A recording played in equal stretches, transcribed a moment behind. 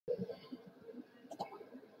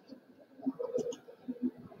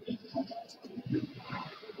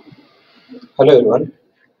Hello everyone.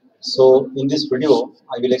 So in this video,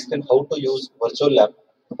 I will explain how to use virtual lab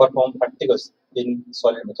to perform practicals in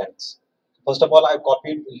solid mechanics. First of all, I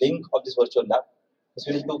copied link of this virtual lab.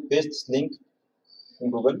 So we need to paste this link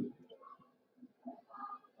in Google,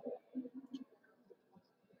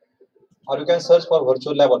 or you can search for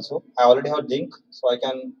virtual lab also. I already have link, so I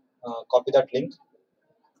can copy that link.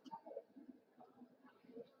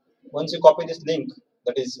 Once you copy this link,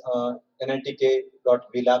 that is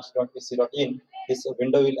nitk.vlabs.ac.in, this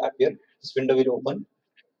window will appear. This window will open.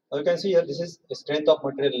 Now you can see here, this is a strength of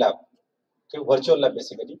material lab. Okay, virtual lab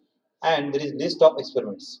basically, and there is list of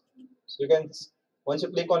experiments. So you can, once you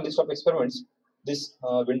click on list of experiments, this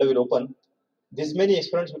window will open. These many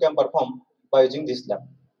experiments we can perform by using this lab.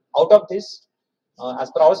 Out of this, as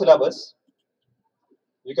per our syllabus,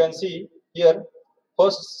 you can see here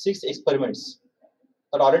first 6 experiments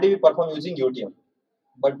that already we perform using UTM.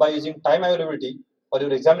 But by using time availability for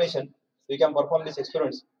your examination, we can perform these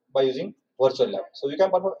experiments by using virtual lab. So we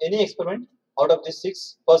can perform any experiment out of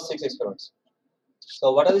these first six experiments.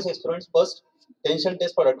 So what are these experiments? First, tension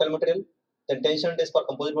test for ductile material, then tension test for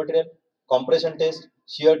composite material, compression test,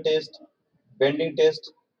 shear test, bending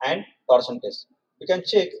test, and torsion test. You can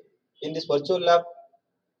check in this virtual lab.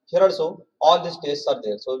 Here also, all these tests are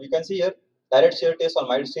there. So we can see here direct shear test on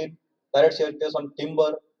mild steel, direct shear test on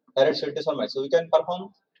timber, direct shear test on mild. So we can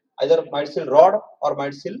perform either mild steel rod or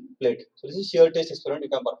mild steel plate. So this is shear test experiment you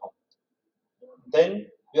can perform. Then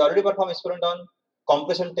we already perform experiment on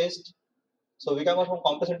compression test. So we can perform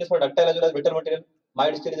compression test for ductile as well as brittle material.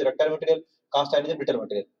 Mild steel is a ductile material, cast iron is a brittle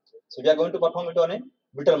material. So we are going to perform it on a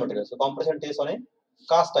brittle material. So compression test on a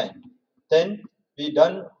cast iron. Then we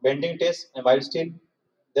done bending test on mild steel.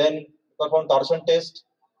 Then perform torsion test.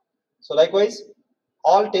 So likewise,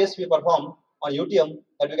 all tests we perform on UTM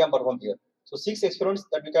that we can perform here. So 6 experiments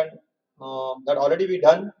that we can that already we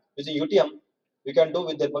done using UTM, we can do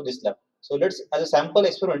with this lab. So let's, as a sample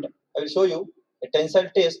experiment, I will show you a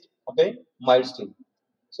tensile test of a mild steel.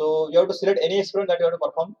 So you have to select any experiment that you have to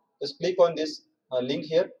perform. Just click on this link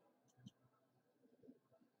here.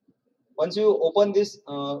 Once you open this,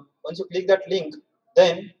 once you click that link,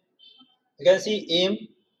 then you can see aim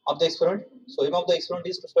of the experiment. So aim of the experiment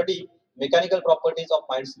is to study mechanical properties of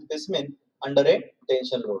mild steel specimen under a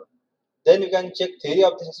tension load. Then you can check theory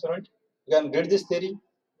of this experiment. You can read this theory.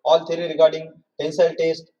 All theory regarding tensile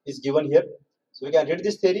test is given here. So we can read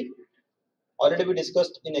this theory. Already we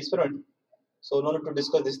discussed in experiment. So no need to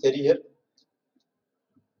discuss this theory here.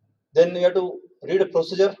 Then you have to read a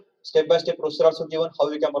procedure, step-by-step procedure also given how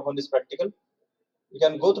we can perform this practical. You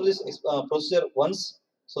can go through this procedure once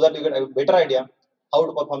so that you get a better idea how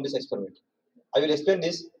to perform this experiment. I will explain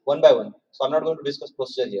this one by one. So I'm not going to discuss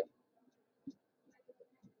procedure here.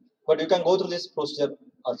 But you can go through this procedure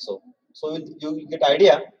also. So you get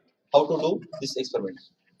idea how to do this experiment.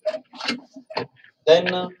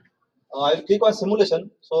 Then I will click on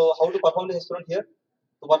simulation. So how to perform this experiment here?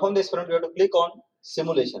 To perform the experiment, we have to click on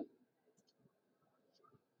simulation.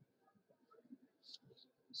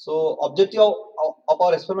 So objective of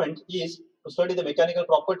our experiment is to study the mechanical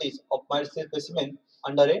properties of mild steel specimen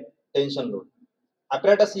under a tension load.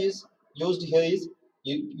 Apparatus is used here is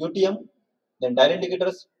UTM, then dial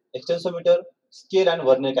indicators, extensometer, scale and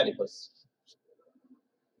vernier calipers.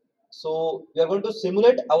 So we are going to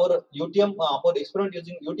simulate our UTM, our experiment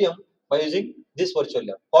using UTM by using this virtual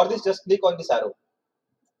lab. For this, just click on this arrow.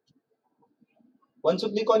 Once you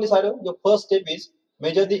click on this arrow, your first step is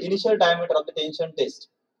measure the initial diameter of the tension test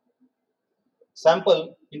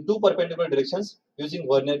sample in 2 perpendicular directions using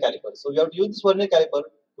vernier caliper. So we have to use this vernier caliper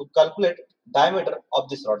to calculate diameter of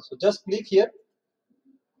this rod. So just click here.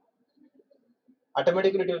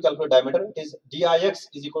 Automatically it will calculate diameter. It is dix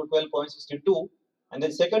is equal to 12.62. And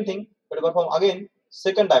then second thing, we will perform again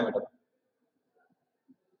second diameter.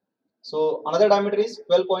 So another diameter is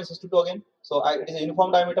 12.62 again. So it is a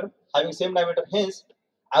uniform diameter having same diameter. Hence,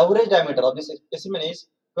 average diameter of this specimen is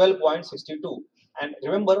 12.62. And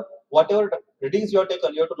remember, whatever readings you have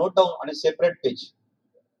taken, you have to note down on a separate page.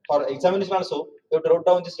 For examination also, you have to note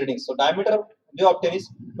down these readings. So diameter we obtain is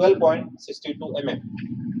 12.62 mm.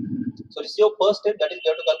 So this is your first step. That is,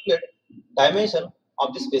 you have to calculate dimension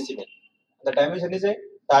of this specimen. The dimension is a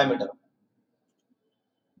diameter.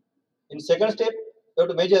 In second step, you have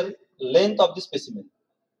to measure length of the specimen.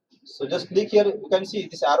 So just click here. You can see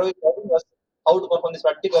this arrow is telling us how to perform this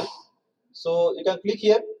practical. So you can click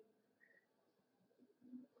here.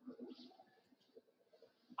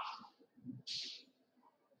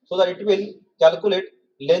 So that it will calculate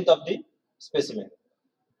length of the specimen.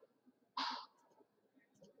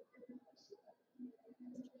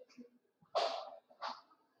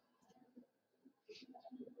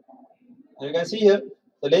 And you can see here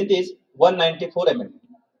the length is 194 mm.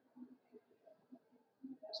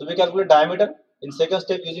 So we calculate diameter. In second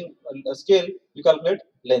step using a scale, we calculate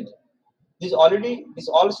length. These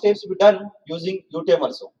all steps we done using UTM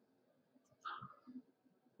also.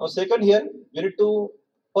 Now second here, we need to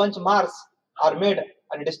punch marks are made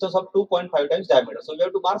at a distance of 2.5 times diameter. So we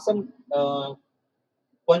have to mark some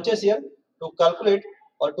punches here to calculate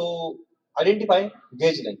or to identify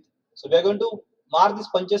gauge length. So we are going to mark these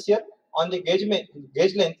punches here on the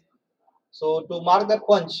gauge length. So to mark that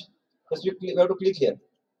punch, just we have to click here.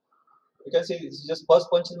 You can see this is just first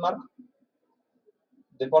punch is marked.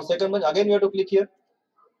 Then for second punch again we have to click here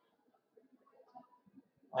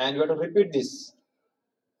and we have to repeat this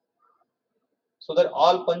so that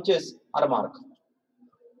all punches are marked.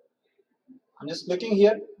 I'm just clicking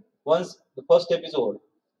here once the first step is over.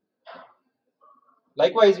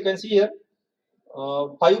 Likewise, you can see here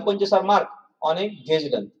 5 punches are marked on a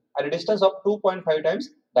gauge length at a distance of 2.5 times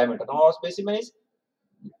diameter. Now our specimen is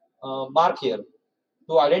marked here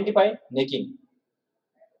to identify necking.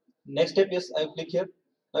 Next step is I click here.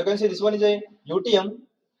 Now you can see this one is a UTM,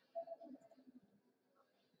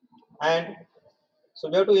 and so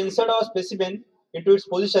we have to insert our specimen into its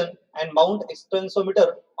position and mount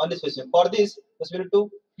extensometer on the specimen. For this, just we need to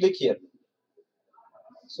click here.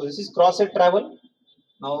 So this is cross-head travel.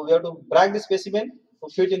 Now we have to drag the specimen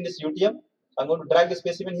to fit in this UTM. So I'm going to drag the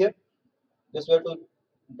specimen here. Just we have to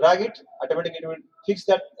drag it. Automatically it will fix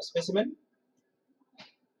that specimen.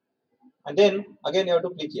 And then again you have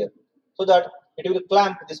to click here so that it will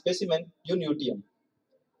clamp the specimen in UTM.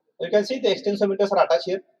 You can see the extensometers are attached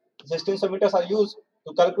here. These extensometers are used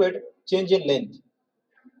to calculate change in length.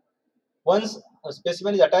 Once a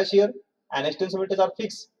specimen is attached here and extensometers are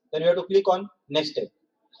fixed, then you have to click on next step.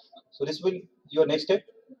 So this will be your next step.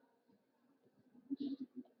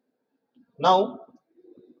 Now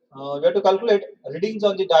we have to calculate readings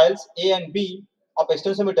on the dials A and B of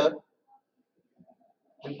extensometer.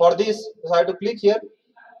 And for this, I have to click here.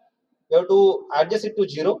 We have to adjust it to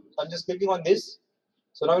 0. So I'm just clicking on this.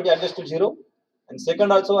 So now it adjusts to 0. And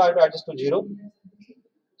second also I have to adjust to 0.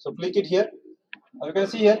 So click it here. Now you can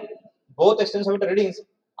see here both extensometer readings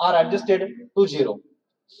are adjusted to 0.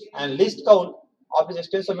 And least count of this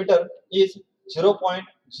extensometer is 0.01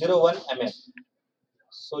 mm.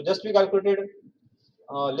 So just we calculated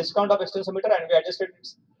least count of extensometer and we adjusted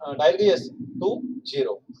its dial gauges to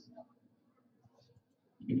 0.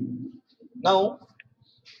 Now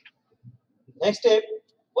next step,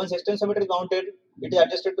 once extensometer is mounted, it is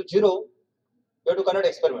adjusted to 0. We have to conduct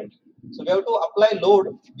experiment. So we have to apply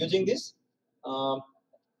load using this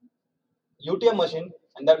UTM machine,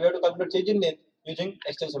 and that we have to calculate change in length using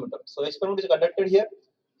extensometer. So experiment is conducted here.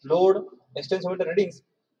 Load extensometer readings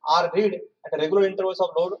are read at regular intervals of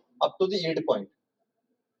load up to the yield point.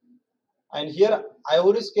 And here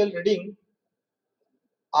ivory scale reading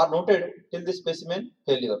are noted till the specimen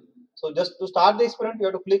failure. So just to start the experiment, you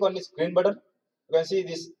have to click on this green button. You can see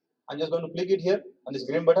this. I'm just going to click it here on this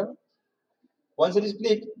green button. Once it is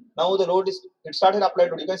clicked, now the load is it started applied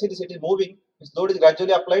load. You can see this it is moving. This load is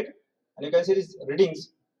gradually applied, and you can see these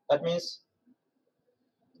readings. That means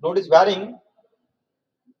load is varying,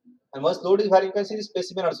 and once load is varying, you can see the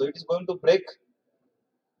specimen also. It is going to break.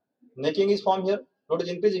 Necking is formed here. Load is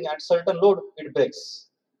increasing. At certain load, it breaks.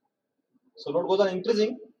 So load goes on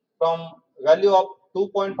increasing from value of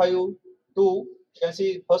 2.5 to you can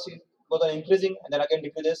see first it goes on increasing and then again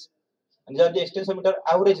decreases. And these are the extensometer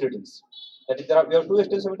average readings. That is, we have two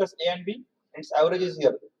extensometers A and B, and its average is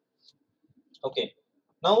here. Okay.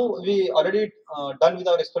 Now we already done with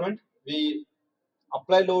our experiment. We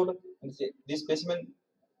apply load, and this specimen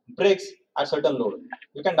breaks at certain load.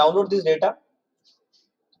 You can download this data.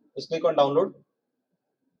 Just click on download.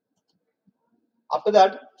 After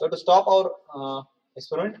that, we have to stop our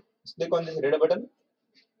experiment. Just click on this red button.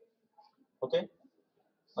 Okay.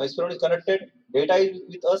 Our experiment is connected. Data is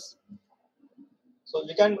with us. So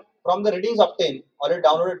we can, from the readings obtained, already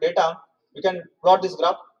downloaded data, we can plot this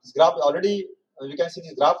graph. This graph already, we can see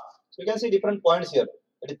this graph. So we can see different points here.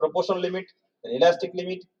 That is proportional limit, then elastic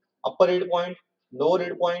limit, upper read point, lower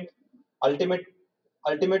read point, ultimate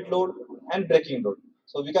load, and breaking load.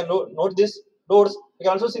 So we can note this loads. We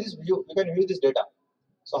can also see this view. We can view this data.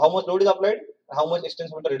 So how much load is applied, and how much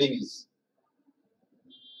extensometer reading is.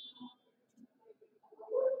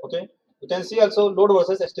 Okay. You can see also load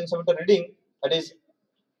versus extensometer reading. That is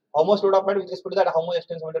how much load applied with respect to that, how much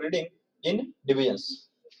extensometer reading in divisions.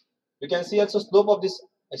 You can see also slope of this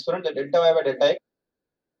experiment, delta y by delta x.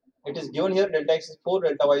 It is given here, delta x is 4,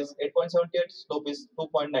 delta y is 8.78, slope is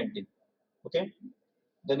 2.19. Okay.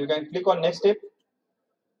 Then you can click on next step.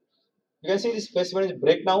 You can see this specimen is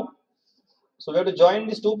break now. So we have to join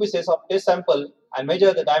these two pieces of test sample and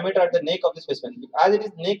measure the diameter at the neck of the specimen. As it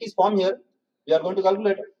is neck is formed here, we are going to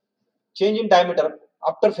calculate change in diameter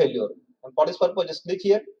after failure. And for this purpose, just click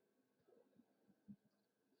here,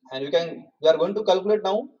 and we are going to calculate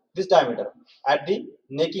now this diameter at the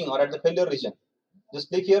necking or at the failure region. Just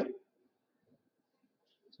click here.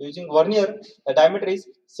 So using vernier, the diameter is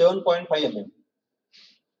 7.5 mm.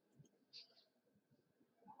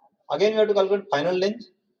 Again, we have to calculate final length.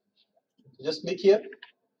 So just click here.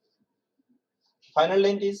 Final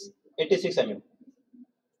length is 86 mm.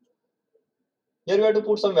 Here we have to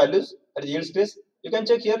put some values at the yield stress. You can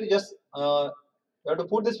check here. Just you have to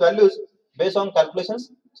put these values based on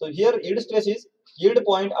calculations. So here yield stress is yield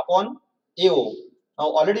point upon AO. Now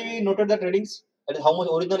already we noted the readings. That is how much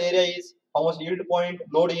original area is, how much yield point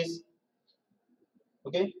load is.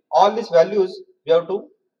 Okay, all these values we have to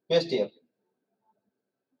paste here.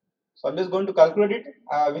 So I'm just going to calculate it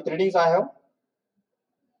with readings I have.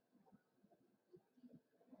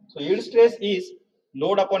 So yield stress is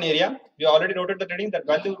load upon area. We already noted the reading. That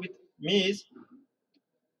value with me is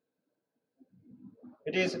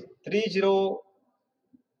it is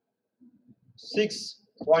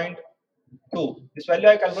 306.2. This value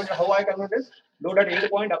I calculated. How I calculated? Load at yield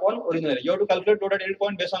point upon original area. You have to calculate load at yield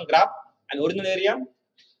point based on graph and original area.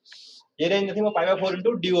 Area is nothing but pi by 4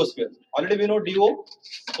 into DO square. Already we know DO.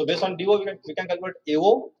 So based on DO we can calculate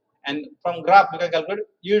AO, and from graph we can calculate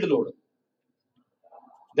yield load.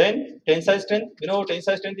 Then tensile strength. You know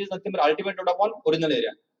tensile strength is nothing but ultimate load upon original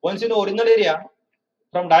area. Once you know original area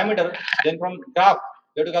from diameter, then from graph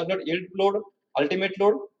you have to calculate yield load, ultimate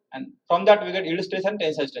load, and from that we get yield stress and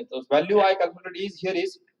tensile strength. So value I calculated is here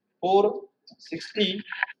is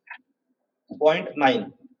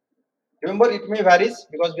 460.9. Remember it may varies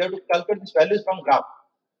because we have to calculate these values from graph.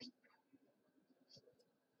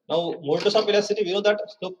 Now modulus of elasticity, we know that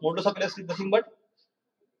modulus of elasticity is nothing but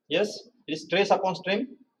yes, it is stress upon strain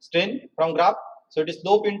from graph. So it is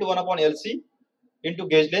slope into 1 upon LC into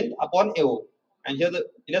gauge length upon AO. And here the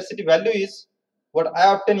elasticity value is what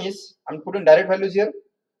I obtain is, I'm putting direct values here,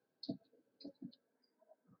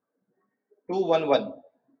 211.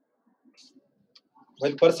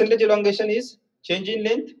 While percentage elongation is change in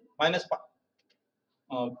length minus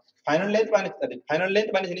final length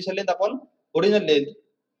minus initial length upon original length.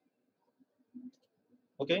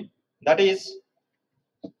 Okay, that is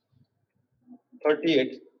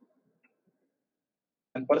 38.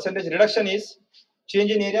 And percentage reduction is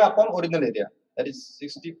change in area upon original area, that is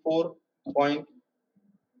 64.25.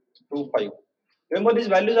 Remember these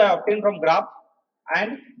values I obtained from graph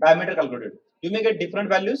and diameter calculated. You may get different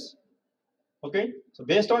values. Okay, so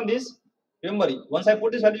based on this, remember once I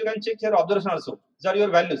put this value, you can check your observation also. These are your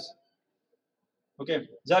values. Okay,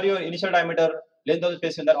 these are your initial diameter, length of the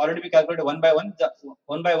specimen that already we calculated one by one.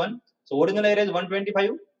 So original area is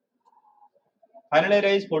 125, final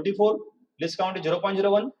area is 44, least count is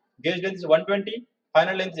 0.01, gauge length is 120,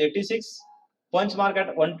 final length is 86, punch mark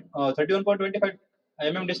at 31.25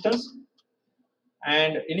 mm distance,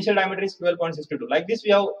 and initial diameter is 12.62. Like this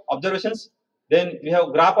we have observations. Then we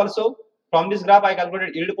have graph also. From this graph I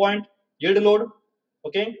calculated yield point, yield load.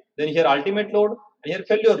 Okay, then here ultimate load and here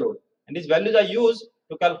failure load, and these values are used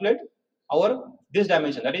to calculate our this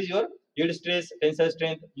dimension, that is your yield stress, tensile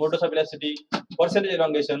strength, modulus of elasticity, percentage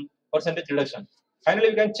elongation, percentage reduction.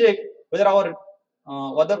 Finally we can check whether our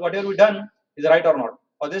whatever we done is right or not.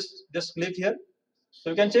 For this, just click here. So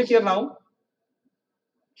you can check here now.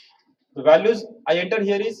 The values I enter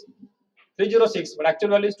here is 306, but actual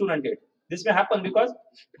value is 298. This may happen because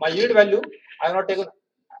my yield value I have not taken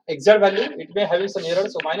exact value. It may have some error.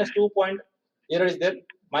 So minus 2 point error is there.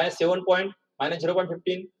 Minus 7 point, minus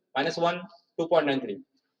 0.15, minus 1, 2.93.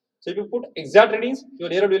 So if you put exact readings, your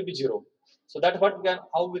error will be 0. So that's what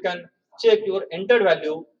how we can check your entered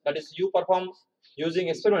value, that is you perform using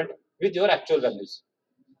experiment with your actual values.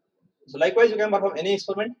 So likewise you can perform any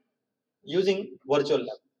experiment using virtual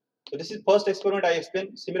lab. So this is first experiment I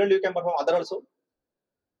explained. Similarly, you can perform other also.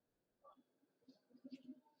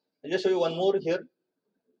 I'll just show you one more here.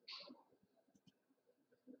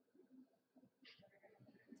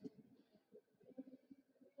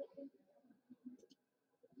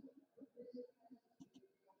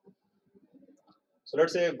 So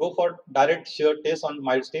let's say go for direct shear test on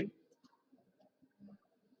mild steel.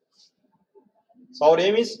 So our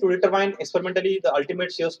aim is to determine experimentally the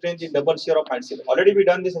ultimate shear strength in double shear of mild steel. Already we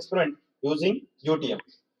done this experiment using UTM.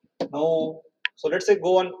 Now, so let's say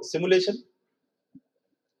go on simulation.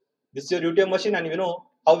 This is your UTM machine, and you know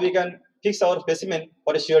how we can fix our specimen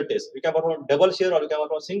for a shear test. We can perform double shear or we can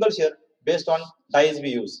perform single shear based on dies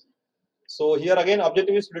we use. So here again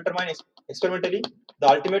objective is to determine experimentally the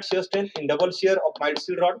ultimate shear strength in double shear of mild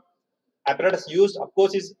steel rod. Apparatus used, of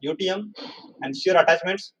course, is UTM and shear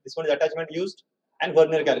attachments. This one is attachment used, and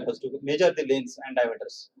vernier calipers to measure the lengths and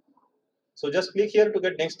diameters. So just click here to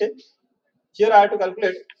get next step. Here I have to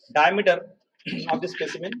calculate diameter of the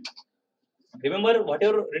specimen. Remember,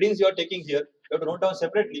 whatever readings you are taking here, you have to note down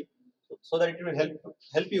separately so that it will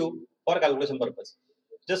help you for calculation purpose.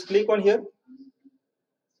 Just click on here.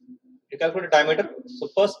 You calculate diameter. So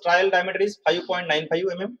first trial diameter is 5.95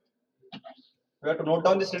 mm. You have to note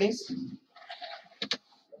down these readings.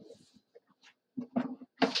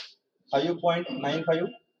 5.95.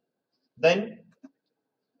 Then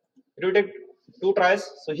it will take two tries.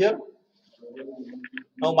 So here,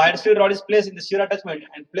 now mild steel rod is placed in the shear attachment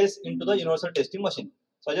and placed into the universal testing machine.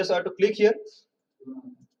 So I just have to click here.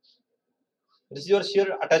 This is your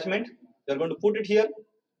shear attachment. You are going to put it here.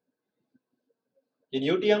 In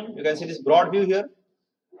UTM, you can see this broad view here,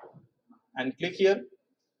 and click here.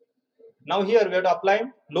 Now here we have to apply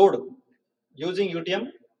load using UTM,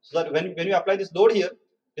 so that when you apply this load here,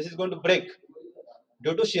 this is going to break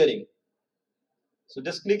due to shearing. So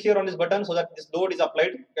just click here on this button so that this load is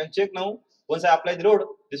applied. You can check now. Once I apply the load,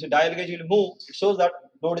 this dial gauge will move. It shows that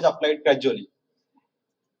load is applied gradually.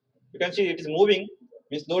 You can see it is moving,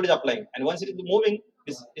 means load is applying, and once it is moving,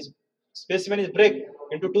 this specimen is break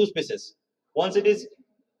into two spaces. Once it is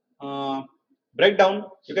breakdown,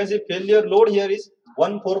 you can see failure load here is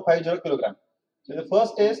 1450 kilogram. So in the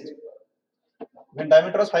first test, when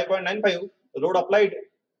diameter was 5.95, the load applied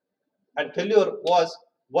at failure was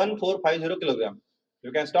 1450 kilogram.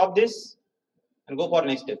 You can stop this and go for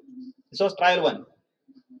next step. This was trial 1.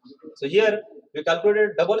 So here we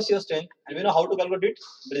calculated double shear strength, and we know how to calculate it.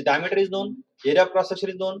 The diameter is known, area of cross section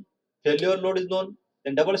is known, failure load is known.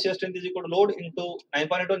 Then double shear strength is equal to load into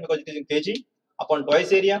 9.81 because it is in kg upon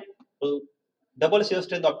twice area. So double shear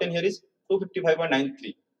strength obtained here is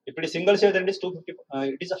 255.93. If it is single shear, then it is 250.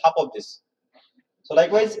 It is a half of this. So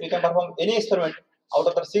likewise, we can perform any experiment out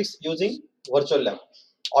of the 6 using virtual lab.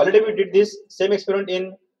 Already we did this same experiment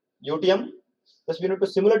in UTM. Just we need to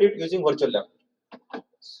simulate it using virtual lab.